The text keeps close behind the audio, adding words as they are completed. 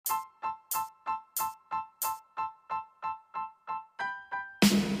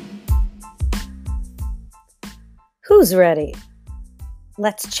Who's ready?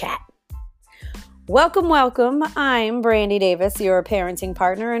 Let's chat. Welcome. I'm Brandy Davis, your parenting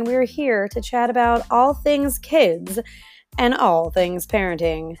partner, and we're here to chat about all things kids and all things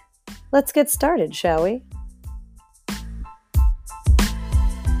parenting. Let's get started, shall we?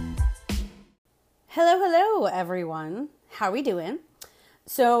 Hello, everyone. How we doing?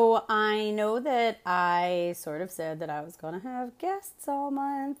 So I know that I sort of said that I was going to have guests all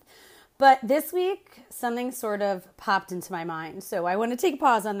month, but this week something sort of popped into my mind. So I want to take a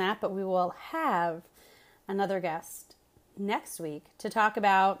pause on that, but we will have another guest next week to talk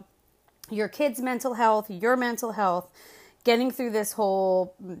about your kids' mental health, your mental health, getting through this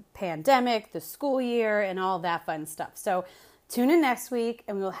whole pandemic, the school year, and all that fun stuff. So tune in next week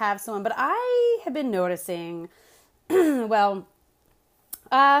and we'll have someone. But I have been noticing, a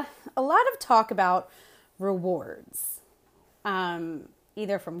lot of talk about rewards,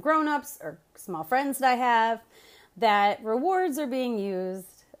 either from grown-ups or small friends that I have, that rewards are being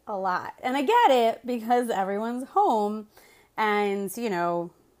used a lot. And I get it because everyone's home and,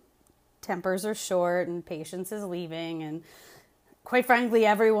 tempers are short and patience is leaving. And quite frankly,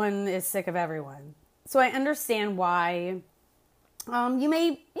 everyone is sick of everyone. So I understand why you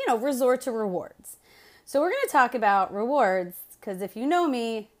may, resort to rewards. So we're going to talk about rewards because if you know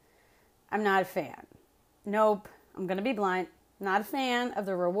me, I'm not a fan. Nope, I'm going to be blunt. Not a fan of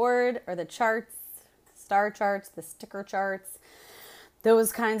the reward or the charts, star charts, the sticker charts,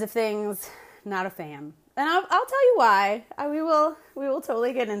 those kinds of things. Not a fan. And I'll tell you why. We will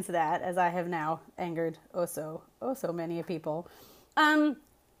totally get into that, as I have now angered so many people. That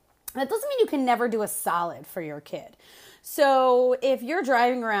doesn't mean you can never do a solid for your kid. So if you're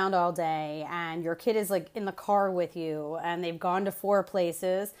driving around all day and your kid is in the car with you and they've gone to 4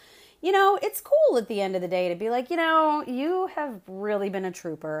 places, it's cool at the end of the day to be like, you have really been a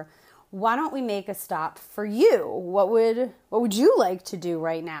trooper. Why don't we make a stop for you? What would you like to do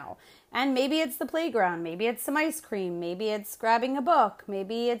right now? And maybe it's the playground. Maybe it's some ice cream. Maybe it's grabbing a book.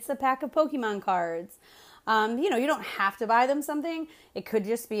 Maybe it's a pack of Pokemon cards. You don't have to buy them something. It could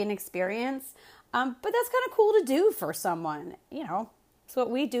just be an experience. But that's kind of cool to do for someone. It's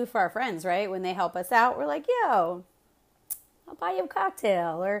what we do for our friends, right? When they help us out, we're like, yo, I'll buy you a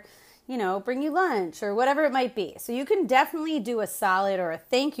cocktail or, bring you lunch or whatever it might be. So you can definitely do a solid or a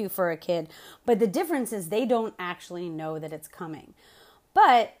thank you for a kid. But the difference is they don't actually know that it's coming.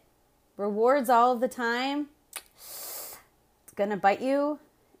 But rewards all of the time, it's going to bite you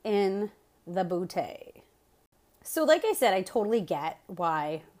in the booty. So like I said, I totally get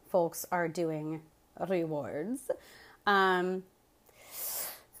why folks are doing rewards.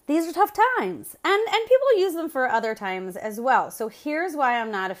 These are tough times. And people use them for other times as well. So here's why I'm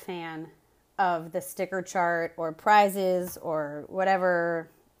not a fan of the sticker chart or prizes or whatever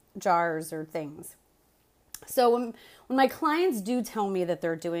jars or things. So when my clients do tell me that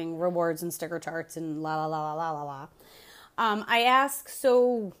they're doing rewards and sticker charts and I ask,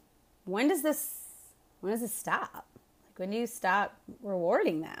 so when does this stop? When do you stop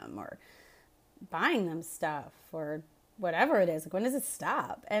rewarding them or buying them stuff or whatever it is? When does it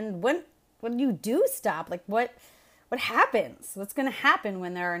stop? And when you do stop, what happens? What's going to happen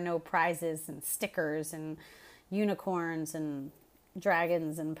when there are no prizes and stickers and unicorns and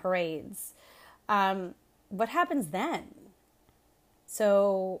dragons and parades? What happens then?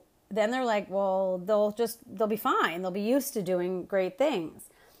 So then they're like, well, they'll be fine. They'll be used to doing great things.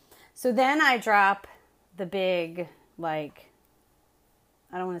 So then I drop the big,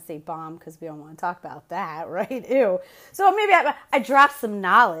 I don't want to say bomb because we don't want to talk about that, right? Ew. So maybe I drop some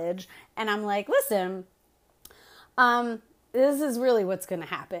knowledge and I'm like, listen, this is really what's going to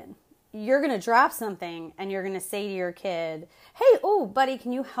happen. You're going to drop something and you're going to say to your kid, hey, oh, buddy,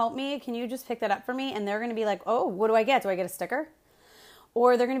 can you help me? Can you just pick that up for me? And they're going to be like, oh, what do I get? Do I get a sticker?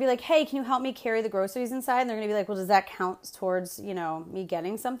 Or they're going to be like, hey, can you help me carry the groceries inside? And they're going to be like, well, does that count towards, me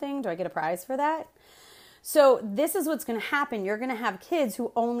getting something? Do I get a prize for that? So this is what's going to happen. You're going to have kids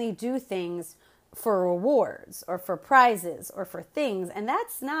who only do things for rewards or for prizes or for things. And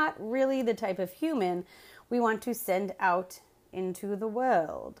that's not really the type of human we want to send out into the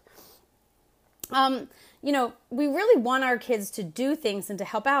world. We really want our kids to do things and to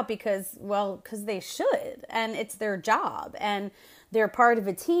help out because they should. And it's their job. And they're part of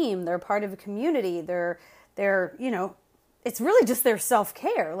a team. They're part of a community. They're it's really just their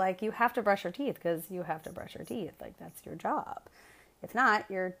self-care. You have to brush your teeth because you have to brush your teeth. That's your job. If not,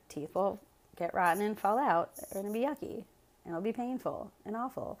 your teeth will get rotten and fall out. They're going to be yucky. And it'll be painful and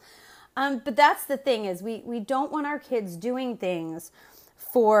awful. But that's the thing is we don't want our kids doing things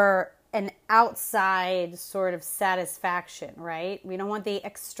for an outside sort of satisfaction, right? We don't want the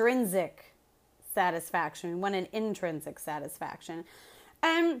extrinsic satisfaction. We want an intrinsic satisfaction.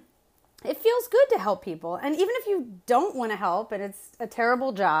 And it feels good to help people. And even if you don't want to help and it's a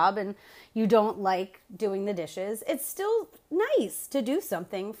terrible job and you don't like doing the dishes, it's still nice to do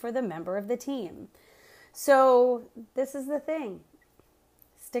something for the member of the team. So this is the thing.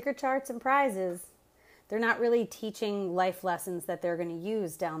 Sticker charts and prizes, they're not really teaching life lessons that they're going to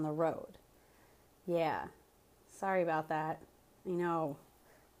use down the road. Yeah, sorry about that. I know,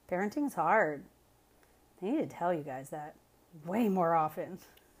 parenting is hard. I need to tell you guys that way more often.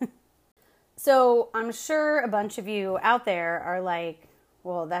 So I'm sure a bunch of you out there are like,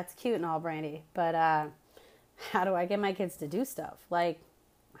 well, that's cute and all, Brandy, but how do I get my kids to do stuff? Like,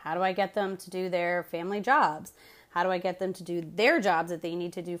 how do I get them to do their family jobs? How do I get them to do their jobs that they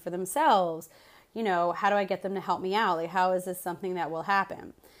need to do for themselves? You know, how do I get them to help me out? Like, how is this something that will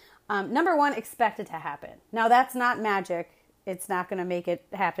happen? Number one, expect it to happen. Now, that's not magic. It's not going to make it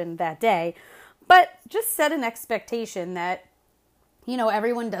happen that day. But just set an expectation that, you know,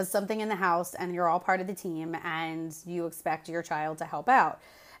 everyone does something in the house and you're all part of the team and you expect your child to help out.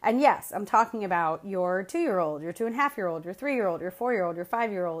 And yes, I'm talking about your 2-year-old, your 2.5-year-old, your 3-year-old, your 4-year-old, your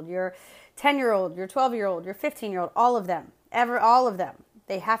 5-year-old, your 10-year-old, your 12-year-old, your 15-year-old, all of them, all of them.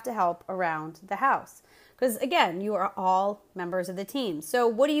 They have to help around the house. Because again, you are all members of the team. So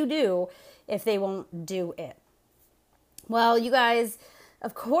what do you do if they won't do it? Well, you guys,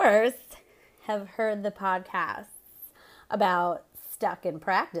 of course, have heard the podcasts about stuck in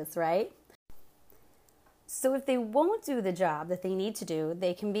practice, right? So if they won't do the job that they need to do,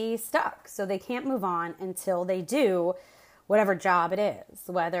 they can be stuck. So they can't move on until they do whatever job it is,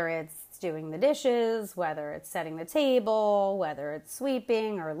 whether it's doing the dishes, whether it's setting the table, whether it's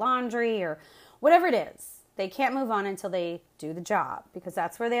sweeping or laundry or whatever it is. They can't move on until they do the job because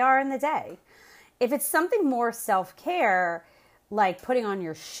that's where they are in the day. If it's something more self-care, like putting on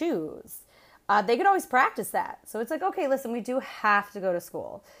your shoes, they could always practice that. So it's like, okay, listen, we do have to go to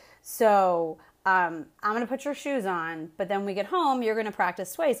school. So I'm going to put your shoes on, but then we get home, you're going to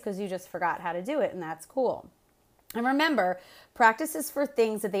practice twice because you just forgot how to do it, and that's cool. And remember, practice is for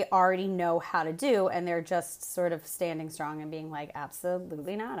things that they already know how to do, and they're just sort of standing strong and being like,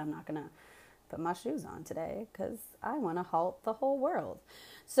 absolutely not. I'm not going to put my shoes on today because I want to halt the whole world.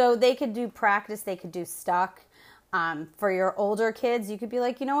 So they could do practice. They could do stuck. For your older kids, you could be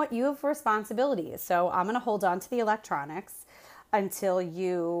like, you know what? You have responsibilities. So I'm going to hold on to the electronics until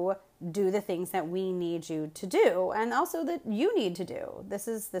you do the things that we need you to do and also that you need to do. This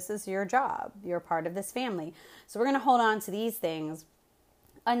is your job. You're part of this family. So we're going to hold on to these things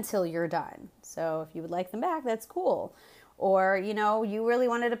until you're done. So if you would like them back, that's cool. Or, you know, you really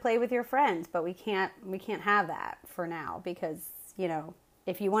wanted to play with your friends, but we can't have that for now because, you know,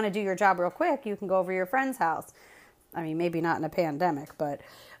 if you want to do your job real quick, you can go over to your friend's house. I mean, maybe not in a pandemic, but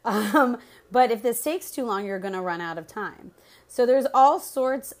if this takes too long, you're going to run out of time. So there's all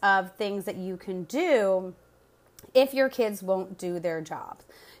sorts of things that you can do if your kids won't do their job.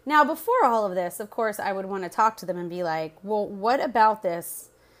 Now, before all of this, of course, I would want to talk to them and be like, well, what about this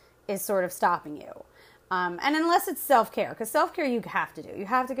is sort of stopping you? And unless it's self-care, because self-care you have to do. You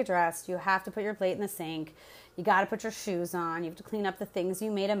have to get dressed. You have to put your plate in the sink. You got to put your shoes on. You have to clean up the things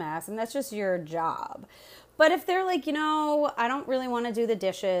you made a mess, and that's just your job. But if they're like, you know, I don't really want to do the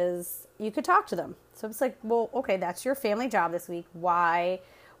dishes, you could talk to them. So it's like, well, okay, that's your family job this week. Why?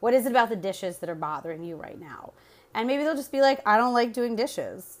 What is it about the dishes that are bothering you right now? And maybe they'll just be like, I don't like doing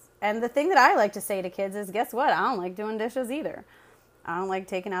dishes. And the thing that I like to say to kids is, guess what? I don't like doing dishes either. I don't like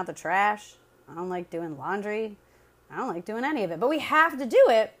taking out the trash. I don't like doing laundry. I don't like doing any of it. But we have to do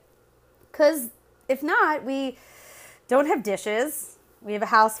it because if not, we don't have dishes. We have a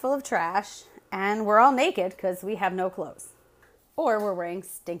house full of trash. And we're all naked because we have no clothes. Or we're wearing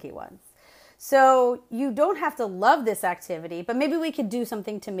stinky ones. So you don't have to love this activity, but maybe we could do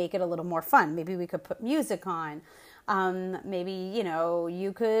something to make it a little more fun. Maybe we could put music on. Maybe, you know,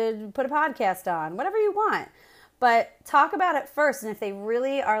 you could put a podcast on. Whatever you want. But talk about it first. And if they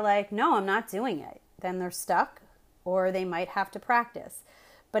really are like, no, I'm not doing it, then they're stuck or they might have to practice.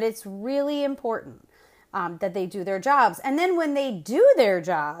 But it's really important that they do their jobs. And then when they do their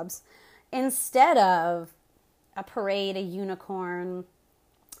jobs, instead of a parade, a unicorn,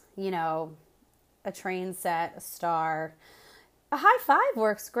 you know, a train set, a star, a high five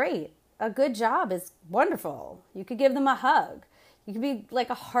works great. A good job is wonderful. You could give them a hug. You could be like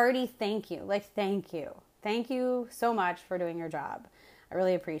a hearty thank you, like thank you. Thank you so much for doing your job. I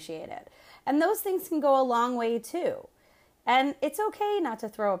really appreciate it. And those things can go a long way too. And it's okay not to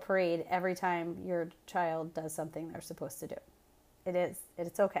throw a parade every time your child does something they're supposed to do. It is.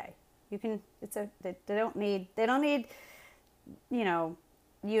 It's okay. You can. They don't need. You know,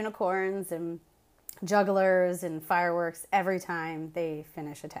 unicorns and jugglers and fireworks every time they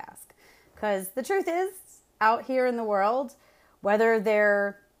finish a task. Because the truth is, out here in the world, whether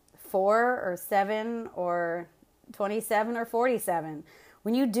they're 4 or 7 or 27 or 47,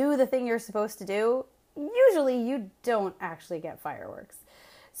 when you do the thing you're supposed to do, usually you don't actually get fireworks.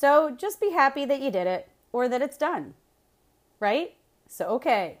 So just be happy that you did it or that it's done, right? So,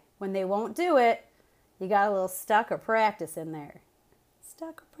 okay, when they won't do it, you got a little stuck or practice in there.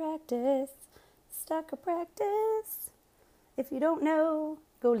 Stuck or practice, stuck or practice. If you don't know,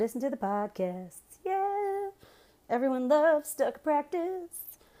 go listen to the podcasts. Yeah, everyone loves stuck or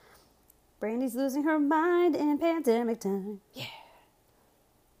practice. Brandy's losing her mind in pandemic time. Yeah.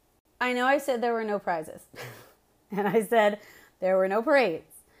 I know I said there were no prizes. And I said there were no parades.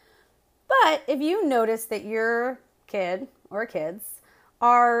 But if you notice that your kid or kids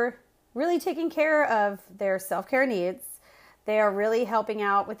are really taking care of their self-care needs, they are really helping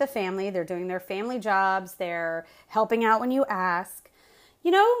out with the family, they're doing their family jobs, they're helping out when you ask,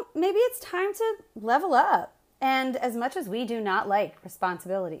 maybe it's time to level up. And as much as we do not like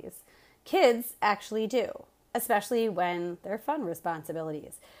responsibilities, kids actually do, especially when they're fun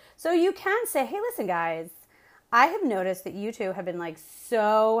responsibilities. So you can say, hey, listen, guys, I have noticed that you two have been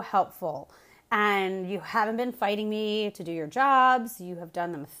so helpful and you haven't been fighting me to do your jobs. You have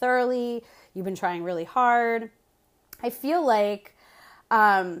done them thoroughly. You've been trying really hard. I feel like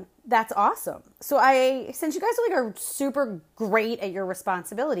that's awesome. So since you guys are super great at your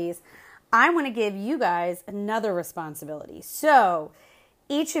responsibilities, I want to give you guys another responsibility. So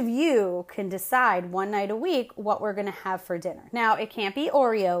each of you can decide one night a week what we're going to have for dinner. Now, it can't be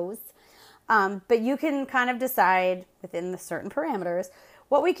Oreos, but you can kind of decide within the certain parameters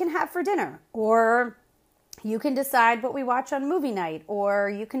what we can have for dinner. Or you can decide what we watch on movie night, or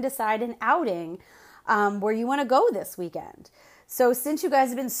you can decide an outing where you want to go this weekend. So since you guys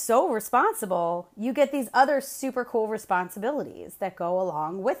have been so responsible, you get these other super cool responsibilities that go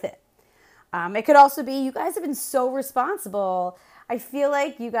along with it. It could also be you guys have been so responsible, I feel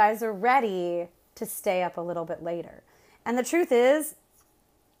like you guys are ready to stay up a little bit later. And the truth is,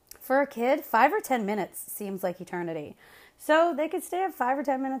 for a kid, 5 or 10 minutes seems like eternity. So they could stay up 5 or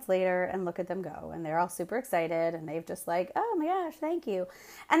 10 minutes later and look at them go. And they're all super excited and they've just oh my gosh, thank you.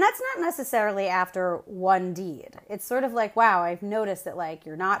 And that's not necessarily after one deed. It's sort of wow, I've noticed that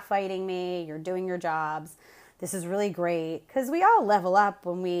you're not fighting me, you're doing your jobs. This is really great. Because we all level up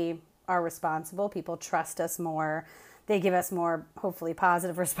when we are responsible. People trust us more. They give us more, hopefully,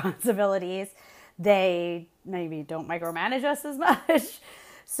 positive responsibilities. They maybe don't micromanage us as much.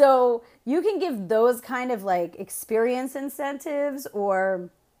 So you can give those kind of experience incentives or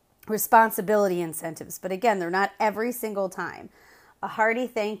responsibility incentives. But again, they're not every single time. A hearty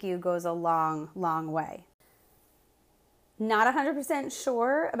thank you goes a long, long way. Not 100%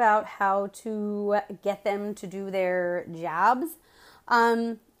 sure about how to get them to do their jobs.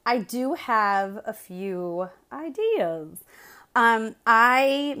 I do have a few ideas.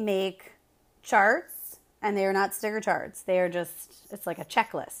 I make charts, and they are not sticker charts. They are it's like a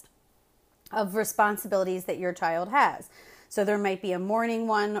checklist of responsibilities that your child has. So there might be a morning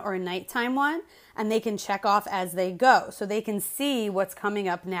one or a nighttime one, and they can check off as they go. So they can see what's coming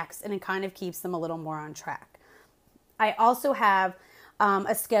up next, and it kind of keeps them a little more on track. I also have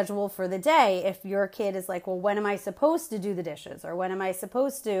a schedule for the day. If your kid is well, when am I supposed to do the dishes? Or when am I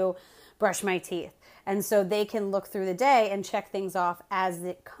supposed to brush my teeth? And so they can look through the day and check things off as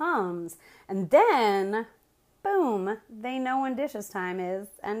it comes. And then, boom, they know when dishes time is,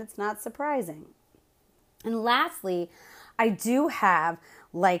 and it's not surprising. And lastly, I do have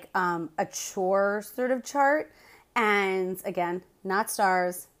a chore sort of chart. And again, not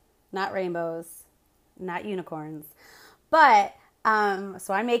stars, not rainbows, not unicorns, but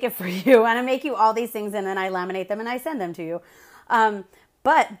so I make it for you, and I make you all these things, and then I laminate them and I send them to you.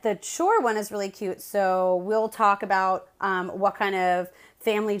 But the chore one is really cute. So we'll talk about what kind of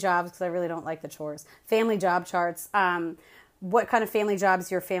family jobs, because I really don't like the chores, family job charts, what kind of family jobs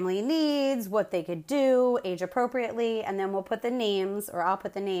your family needs, what they could do age appropriately, and then we'll put the names, or I'll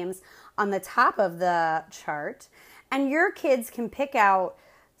put the names on the top of the chart, and your kids can pick out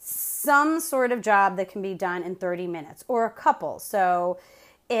some sort of job that can be done in 30 minutes or a couple. So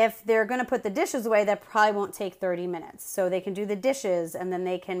if they're going to put the dishes away, that probably won't take 30 minutes. So they can do the dishes, and then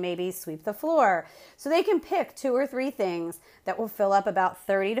they can maybe sweep the floor. So they can pick 2 or 3 things that will fill up about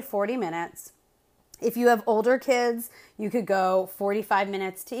 30 to 40 minutes. If you have older kids, you could go 45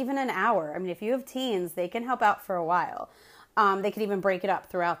 minutes to even an hour. I mean, if you have teens, they can help out for a while. They can even break it up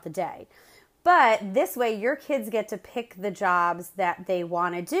throughout the day. But this way, your kids get to pick the jobs that they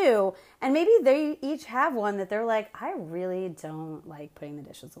want to do. And maybe they each have one that they're like, I really don't like putting the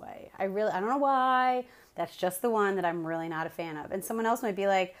dishes away. I don't know why. That's just the one that I'm really not a fan of. And someone else might be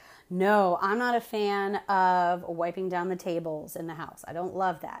like, no, I'm not a fan of wiping down the tables in the house. I don't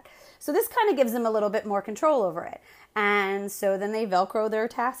love that. So this kind of gives them a little bit more control over it. And so then they Velcro their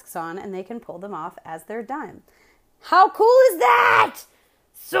tasks on and they can pull them off as they're done. How cool is that?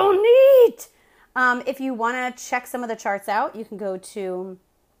 So neat. If you want to check some of the charts out, you can go to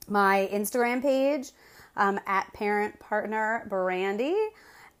my Instagram page at Parent Partner Brandy,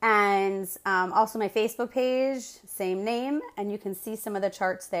 and also my Facebook page, same name, and you can see some of the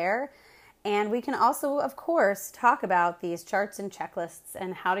charts there. And we can also, of course, talk about these charts and checklists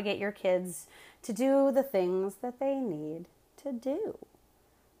and how to get your kids to do the things that they need to do.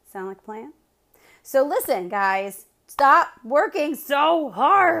 Sound like a plan? So listen, guys, stop working so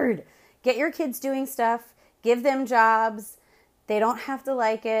hard. Get your kids doing stuff. Give them jobs. They don't have to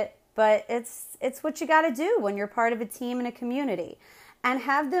like it, but it's what you got to do when you're part of a team and a community. And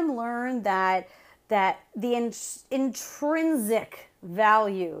have them learn that the intrinsic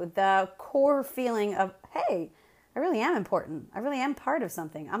value, the core feeling of, hey, I really am important. I really am part of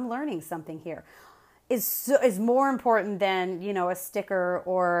something. I'm learning something here, is more important than, a sticker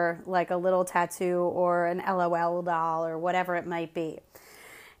or like a little tattoo or an LOL doll or whatever it might be.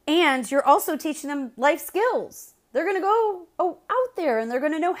 And you're also teaching them life skills. They're going to go out there and they're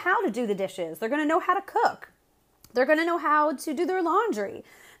going to know how to do the dishes. They're going to know how to cook. They're going to know how to do their laundry.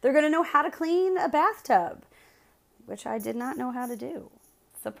 They're going to know how to clean a bathtub, which I did not know how to do.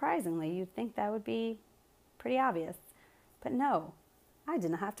 Surprisingly, you'd think that would be pretty obvious. But no, I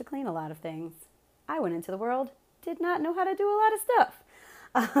didn't have to clean a lot of things. I went into the world, did not know how to do a lot of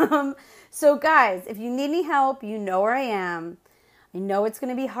stuff. So guys, if you need any help, you know where I am. I know it's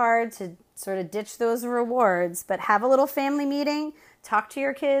going to be hard to sort of ditch those rewards, but have a little family meeting, talk to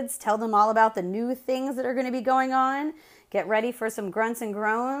your kids, tell them all about the new things that are going to be going on, get ready for some grunts and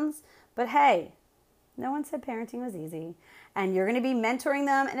groans. But hey, no one said parenting was easy, and you're going to be mentoring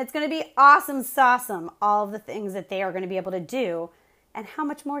them, and it's going to be awesome, all of the things that they are going to be able to do, and how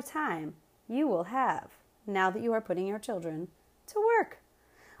much more time you will have now that you are putting your children to work.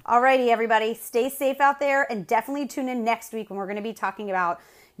 Alrighty, everybody, stay safe out there, and definitely tune in next week when we're going to be talking about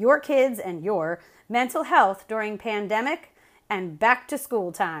your kids and your mental health during pandemic and back to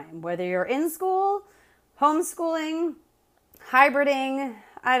school time. Whether you're in school, homeschooling, hybriding,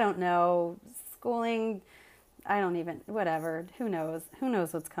 I don't know, schooling, whatever. Who knows? Who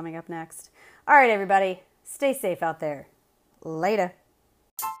knows what's coming up next? All right, everybody, stay safe out there. Later.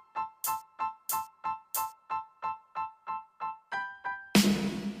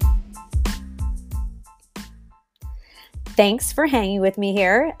 Thanks for hanging with me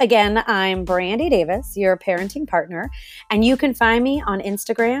here. Again, I'm Brandy Davis, your parenting partner, and you can find me on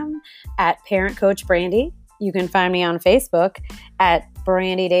Instagram at Parent Coach Brandy. You can find me on Facebook at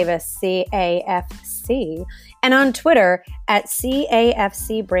Brandy Davis CAFC, and on Twitter at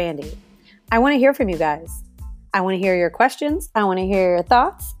CAFC Brandy. I want to hear from you guys. I want to hear your questions. I want to hear your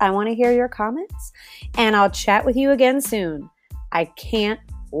thoughts. I want to hear your comments, and I'll chat with you again soon. I can't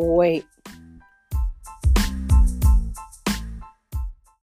wait.